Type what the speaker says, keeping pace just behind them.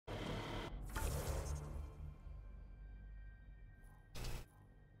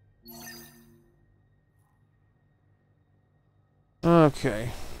Okay.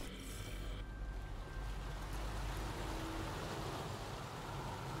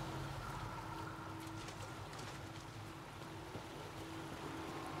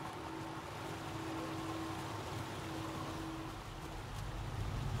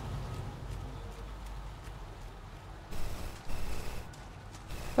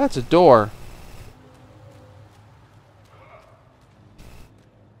 That's a door.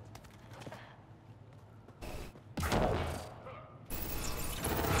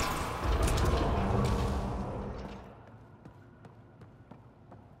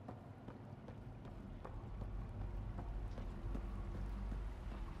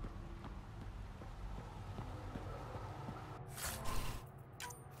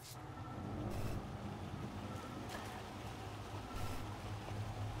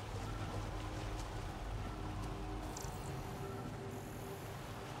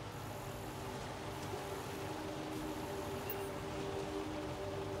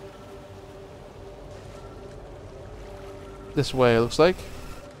 This way, it looks like.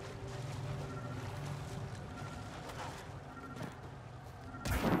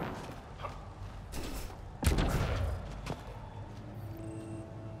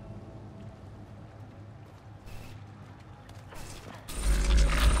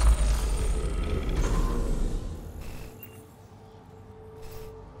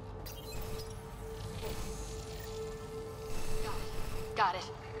 Got it.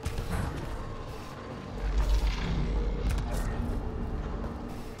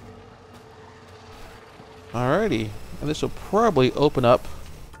 Alrighty. And this will probably open up.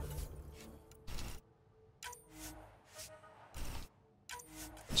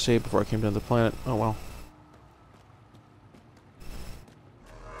 Save before I came down to the planet. Oh well.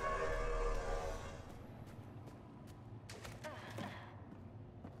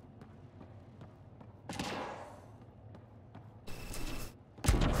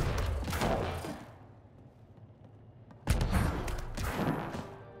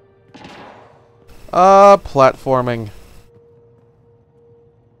 Platforming.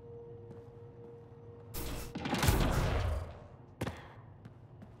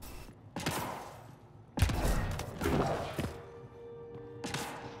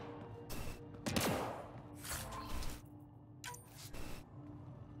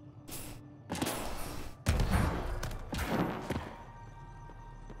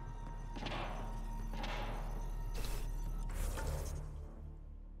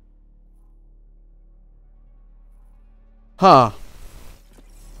 Huh.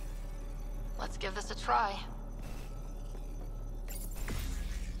 Let's give this a try.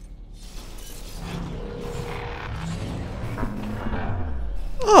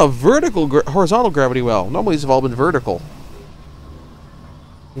 Oh, horizontal gravity well. Normally these have all been vertical.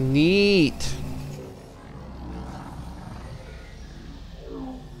 Neat.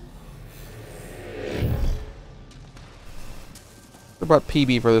 I brought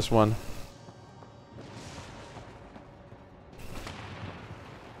PB for this one.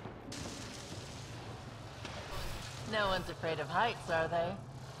 No one's afraid of heights, are they?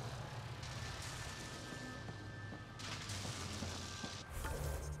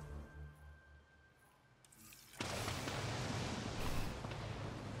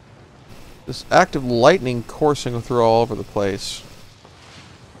 This active lightning coursing through all over the place.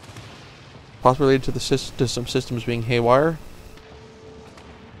 Possibly related to some systems being haywire.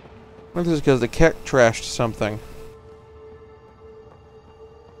 I wonder if this is because the cat trashed something.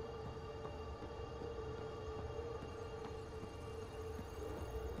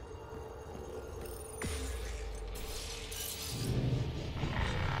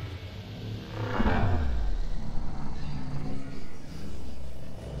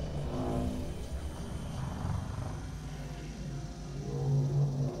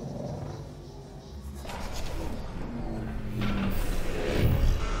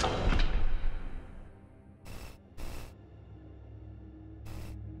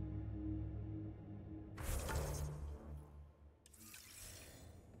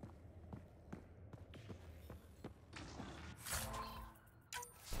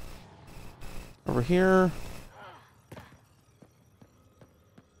 Over here.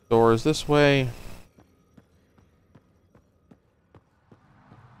 Door is this way.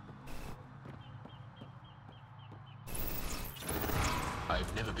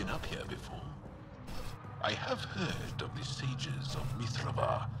 I've never been up here before. I have heard of the sages of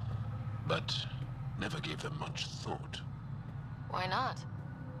Mithravar, but never gave them much thought. Why not?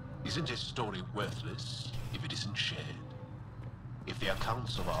 Isn't a story worthless if it isn't shared? If the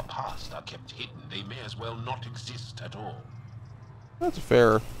accounts of our past are kept hidden, they may as well not exist at all. That's a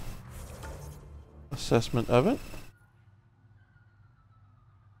fair assessment of it.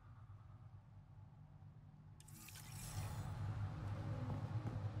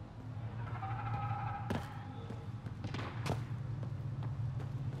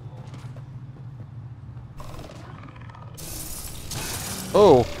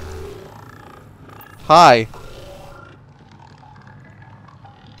 Oh. Hi.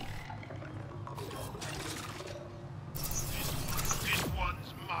 This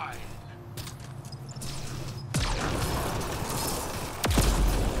one's mine.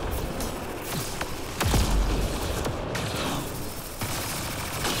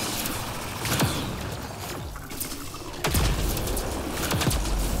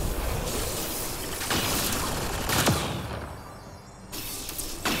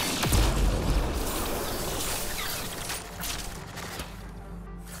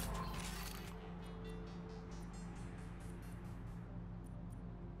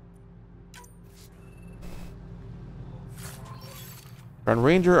 Brown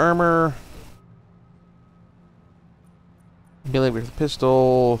Ranger armor. Melee with a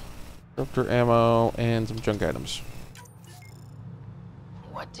pistol. Filter ammo. And some junk items.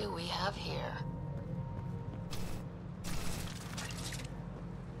 What do we have here?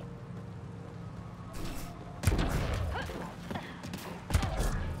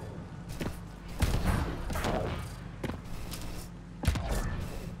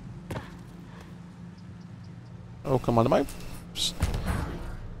 Oh, come on to my...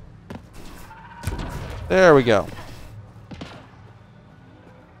 There we go.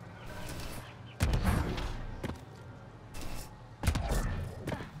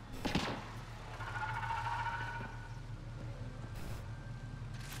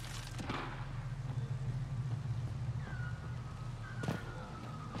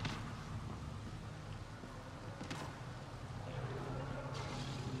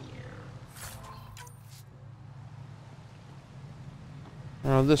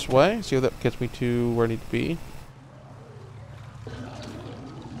 Around this way. See if that gets me to where I need to be.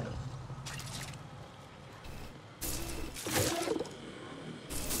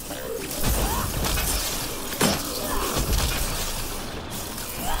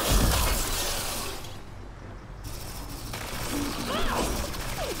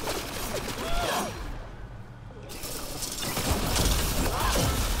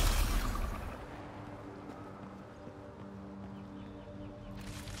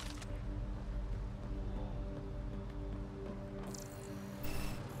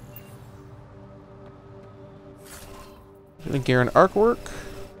 Garen artwork.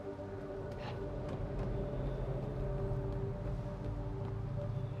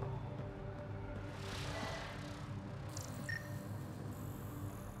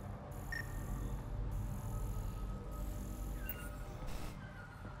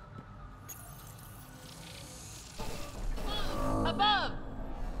 Above!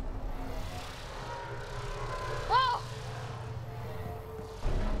 Oh!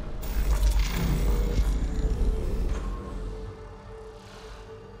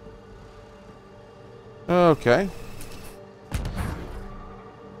 Okay.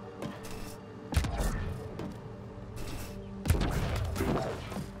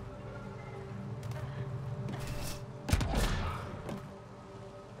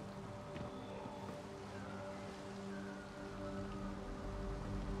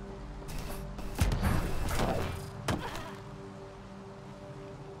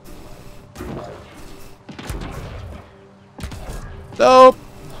 Nope.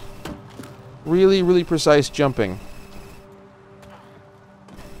 Really, really precise jumping.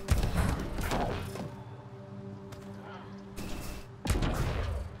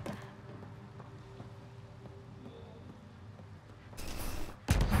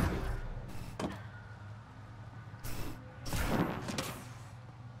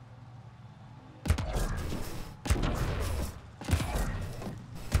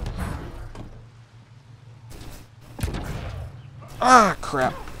 Ah,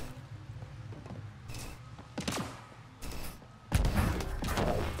 crap.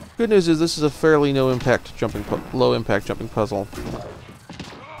 Good news is this is a fairly low impact jumping puzzle.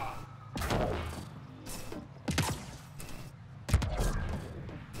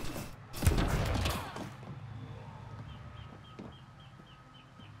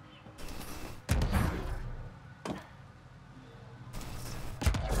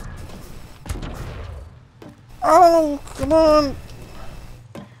 Oh, come on.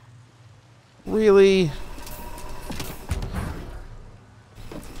 Really?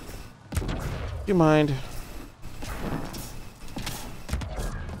 Do you mind?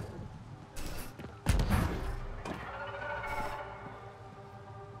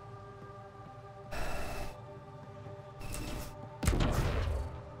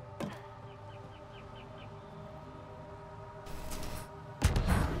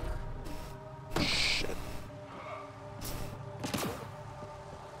 Shit.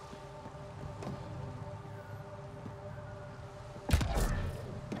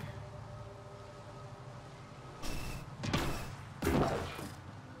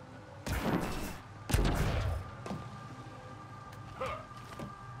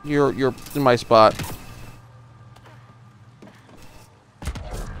 You're in my spot.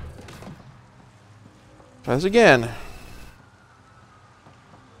 Try this again.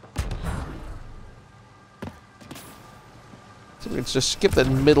 So we can just skip that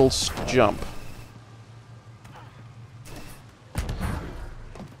middle jump.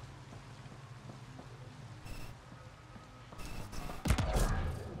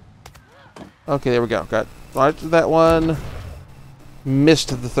 Okay, there we go. Got right to that one. Missed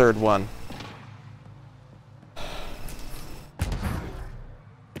the third one.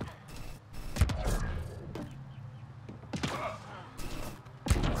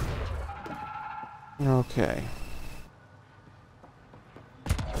 Okay.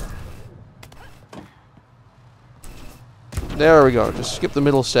 There we go. Just skip the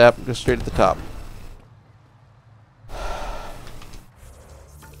middle step. Go straight to the top.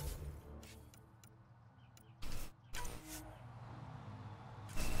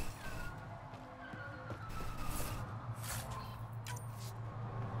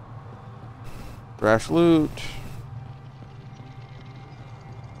 Crash loot.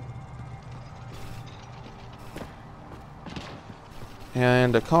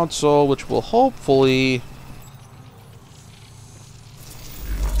 And a console, which will hopefully...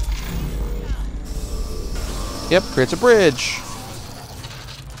 Yep, creates a bridge.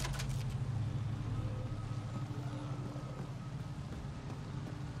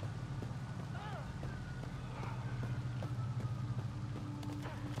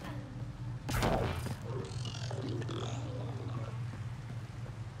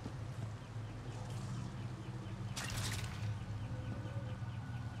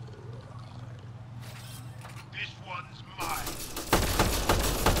 This one's mine.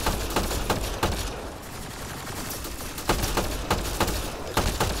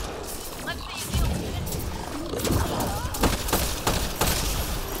 Let's see you deal with it.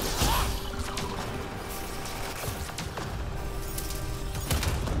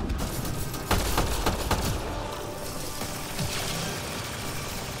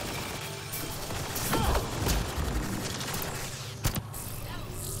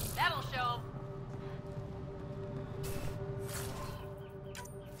 That'll show 'em.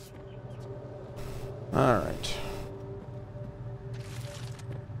 All right.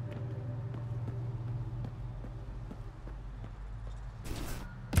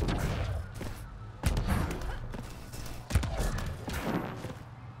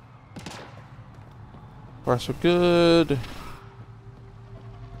 Far so good.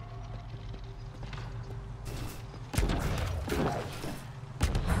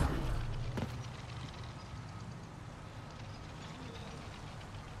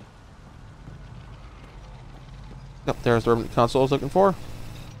 Yep, there's the console I was looking for.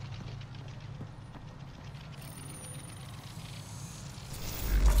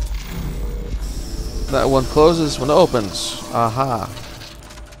 That one closes when it opens. Aha.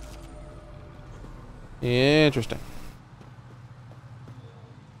 Interesting.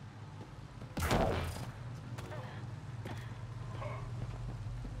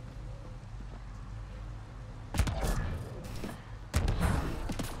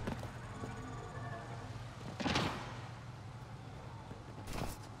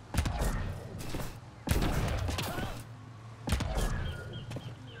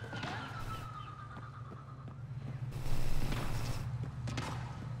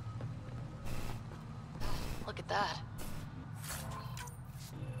 Look at that.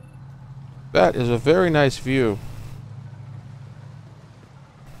 That is a very nice view.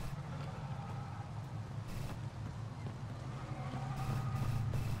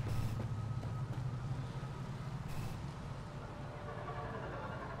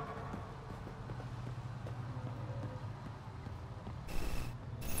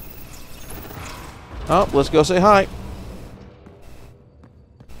 Oh, let's go say hi.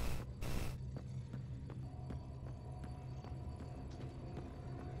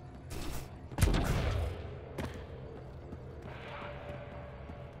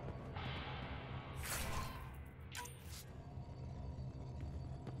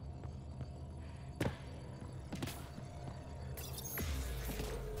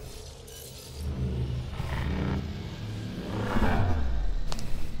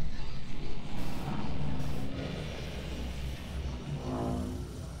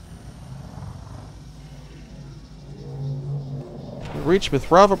 Reach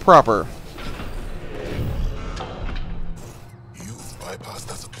Mithrava proper. You bypassed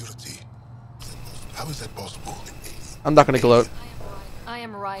that security. How is that possible? I'm not going to gloat. I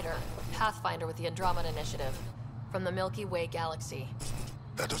am Ryder, Pathfinder with the Andromeda Initiative, from the Milky Way galaxy.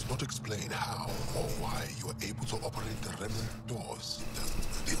 That does not explain how or why you are able to operate the remnant doors.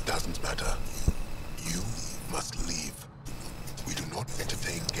 It doesn't matter. You must leave. We do not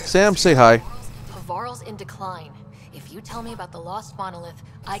entertain guests. Sam, say hi. Havarl's in decline. If you tell me about the lost monolith,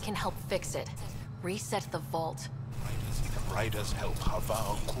 I can help fix it. Reset the vault. If Ryder's help,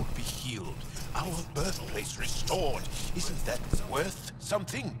 Havarl could be healed. Our birthplace restored. Isn't that worth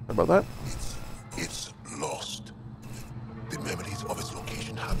something? How about that? It's lost. The memories of its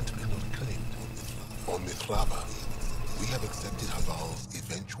location haven't been reclaimed. On Mithrava, we have accepted Havarl's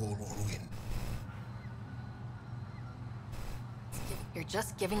eventual ruin. You're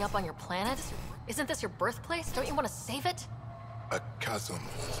just giving up on your planet? Isn't this your birthplace? Don't you want to save it? A chasm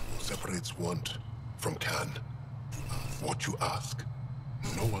separates want from can. What you ask,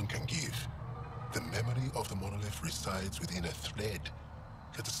 no one can give. The memory of the monolith resides within a thread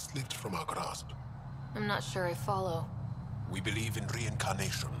that has slipped from our grasp. I'm not sure I follow. We believe in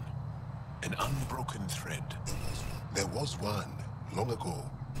reincarnation. An unbroken thread. There was one, long ago,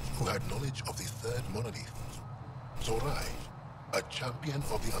 who had knowledge of the third monolith. Zorai, a champion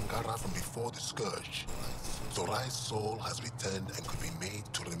of the Angara from before the Scourge. Zorai's soul has returned and could be made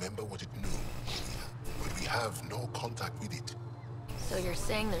to remember what it knew. But we have no contact with it. So you're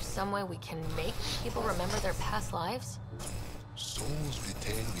saying there's some way we can make people remember their past lives? Souls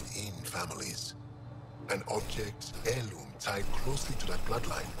retain within families. An object, heirloom, tied closely to that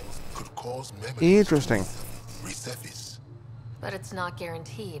bloodline could cause memories Interesting. to resurface. But it's not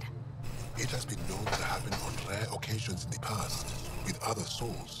guaranteed. It has been known to happen on rare occasions in the past with other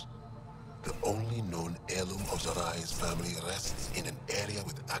souls. The only known heirloom of Zorai's family rests in an area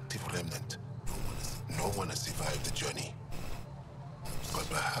with active remnant. No one has survived the journey. But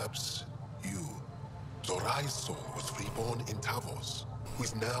perhaps you. Zorai's soul was reborn in Tavos, who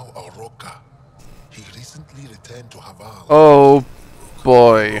is now a Roka. He recently returned to Havarl. Oh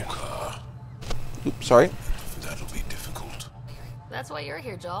boy. Oops, sorry. That'll be difficult. That's why you're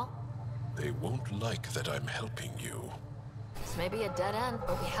here, Jal. They won't like that I'm helping you. This may be a dead end,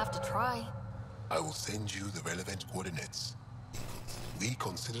 but we have to try. I will send you the relevant coordinates. We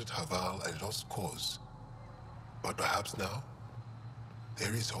considered Havarl a lost cause. But perhaps now,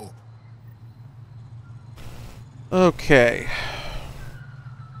 there is hope. Okay.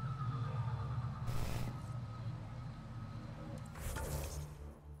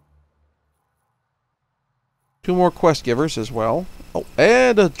 Two more quest givers as well. Oh,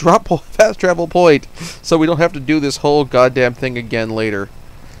 and a fast travel point, so we don't have to do this whole goddamn thing again later.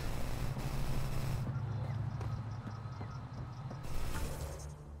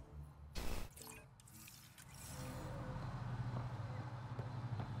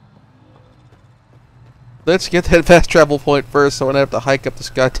 Let's get that fast travel point first, so I don't have to hike up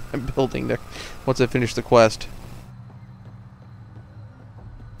this goddamn building once I finish the quest.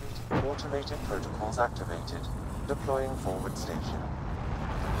 Automated protocols activated. Deploying forward station.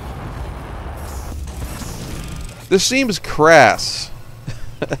 This seems crass.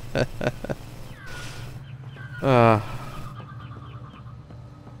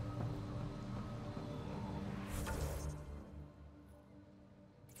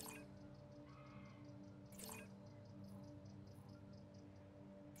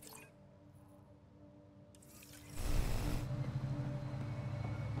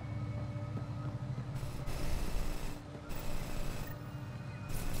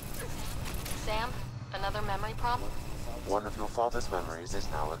 Sam, another memory problem? One of your father's memories is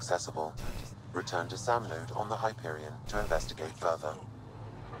now accessible. Return to Sam node on the Hyperion to investigate further.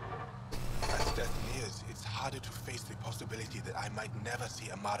 As death nears, it's harder to face the possibility that I might never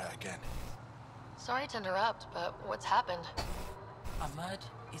see Amara again. Sorry to interrupt, but what's happened? Ahmad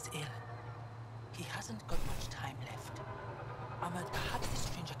is ill. He hasn't got much time left. Ahmad, perhaps this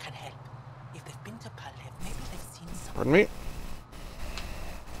stranger can help. If they've been to Palev, maybe they've seen something. Pardon me?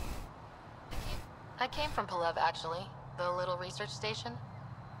 I came from Palev, actually. The little research station.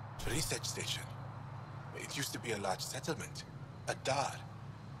 Research station. It used to be a large settlement. A dar.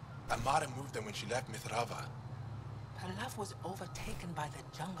 Amara moved them when she left Mithrava. Palev was overtaken by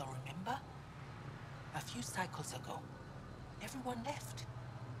the jungle, remember? A few cycles ago. Everyone left.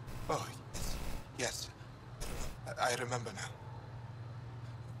 Oh, yes. I remember now.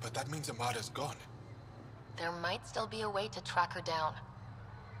 But that means Amara's gone. There might still be a way to track her down.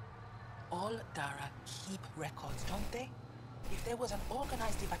 All Dara keep records, don't they? If there was an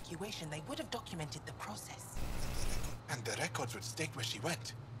organized evacuation, they would have documented the process. And the records would state where she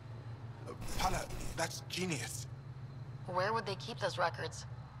went. Pala, that's genius. Where would they keep those records?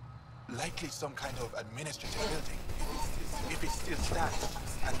 Likely some kind of administrative building. If it still stands,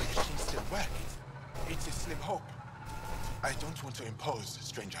 and the machines still work, it's a slim hope. I don't want to impose,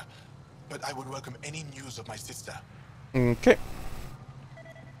 stranger, but I would welcome any news of my sister. Okay.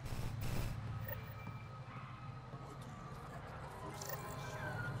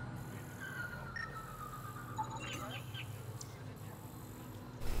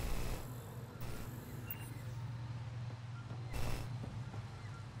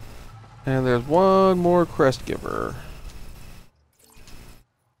 And there's one more crest giver.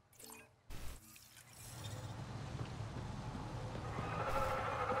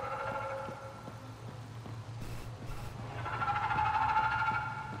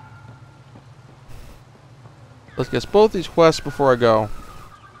 Let's get both these quests before I go.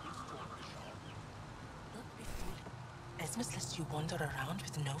 Don't be foolish. Esmus lets you wander around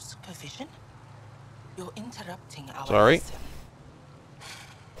with no supervision? You're interrupting our Sorry. lesson.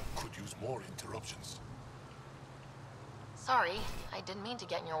 Could use more interruptions. Sorry, I didn't mean to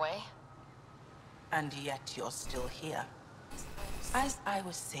get in your way. And yet you're still here. As I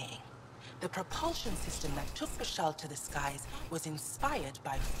was saying, the propulsion system that took Bashal to the skies was inspired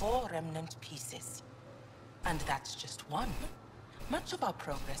by 4 remnant pieces. And that's just one. Much of our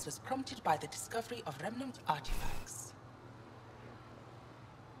progress was prompted by the discovery of remnant artifacts.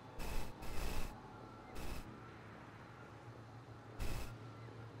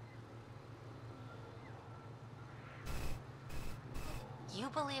 You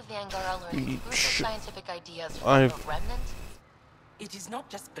believe the Angara learned crucial scientific ideas from I've- the Remnant? It is not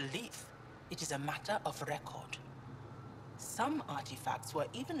just belief, it is a matter of record. Some artifacts were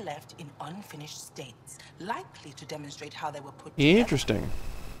even left in unfinished states, likely to demonstrate how they were put together. Interesting.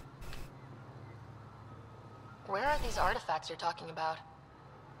 Where are these artifacts you're talking about?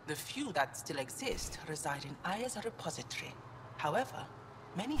 The few that still exist reside in Aya's repository. However,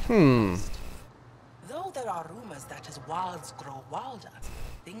 many have been lost. Though there are rumors that as wilds grow wilder,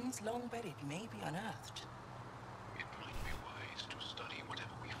 things long buried may be unearthed. It might be wise to study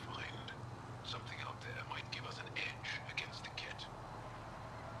whatever we find. Something out there might give us an edge against the kit.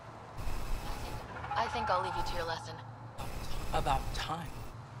 I think I'll leave you to your lesson. About time.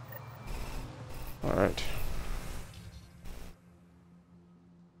 Alright.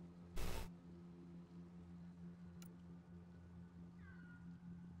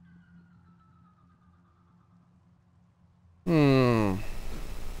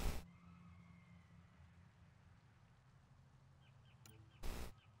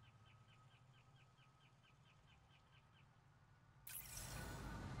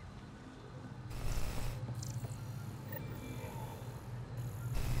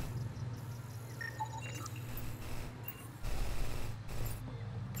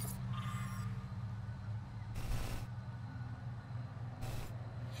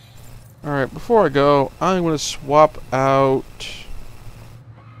 Alright, before I go, I'm going to swap out...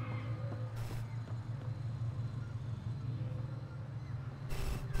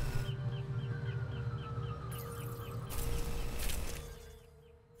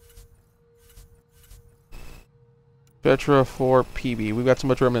 Petra for PB. We've got so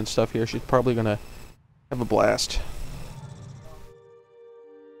much remnant stuff here, she's probably going to have a blast.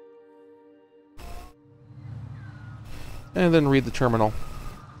 And then read the terminal.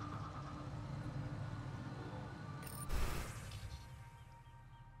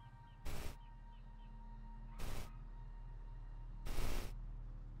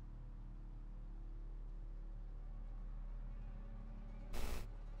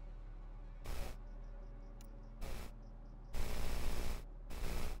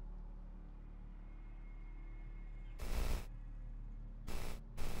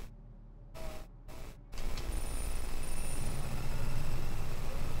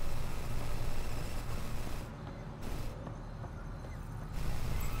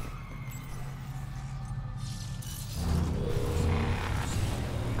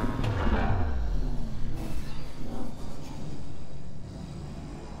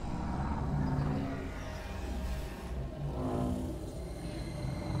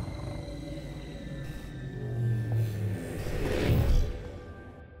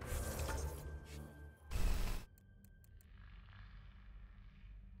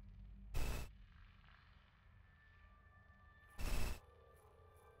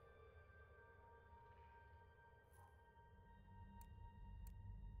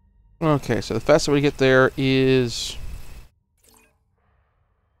 Okay, so the fastest way to get there is...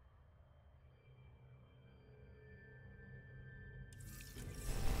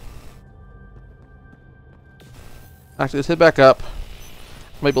 Actually, let's head back up.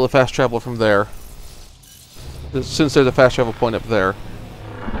 Might be able to fast travel from there. Since there's a fast travel point up there.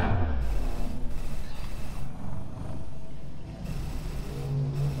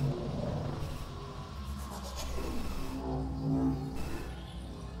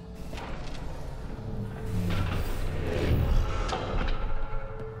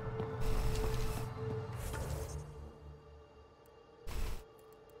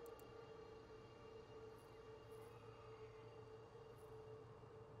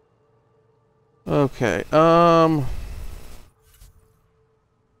 Okay,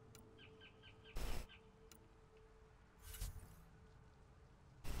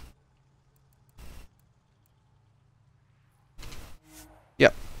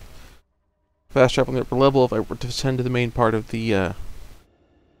 yep. Fast traveling upper level. If I were to ascend to the main part of the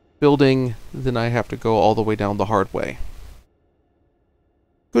building, then I have to go all the way down the hard way.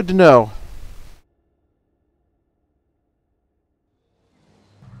 Good to know.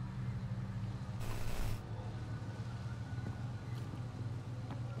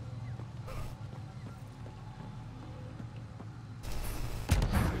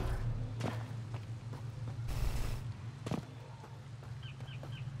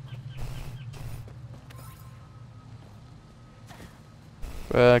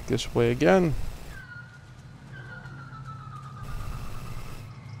 Back this way again.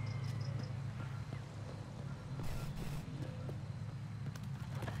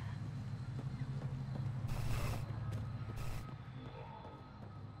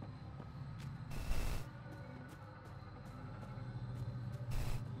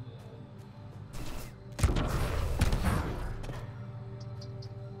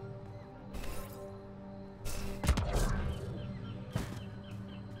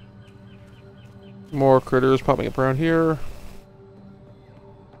 More critters popping up around here.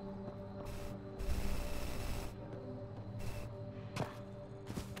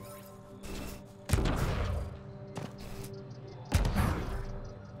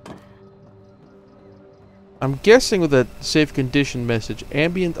 I'm guessing with that safe condition message,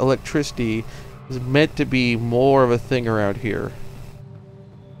 ambient electricity is meant to be more of a thing around here.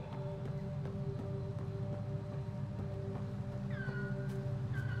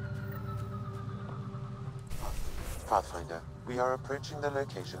 Pathfinder, we are approaching the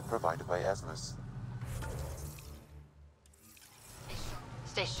location provided by Esmus.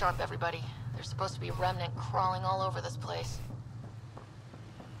 Stay sharp, everybody. There's supposed to be a remnant crawling all over this place.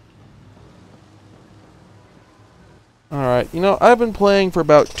 Alright, you know, I've been playing for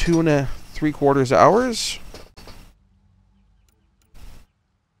about 2.75 hours.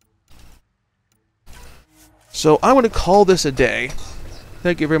 So I'm going to call this a day.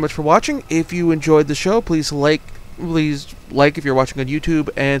 Thank you very much for watching. If you enjoyed the show, please like if you're watching on YouTube,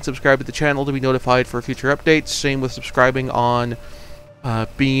 and subscribe to the channel to be notified for future updates. Same with subscribing on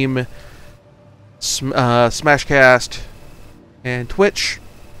Beam, Smashcast, and Twitch.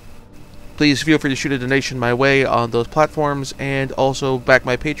 Please feel free to shoot a donation my way on those platforms, and also back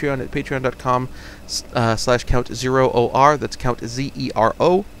my Patreon at patreon.com/count0or. That's count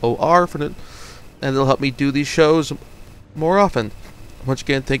ZEROOR, and it'll help me do these shows more often. Once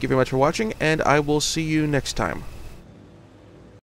again, thank you very much for watching, and I will see you next time.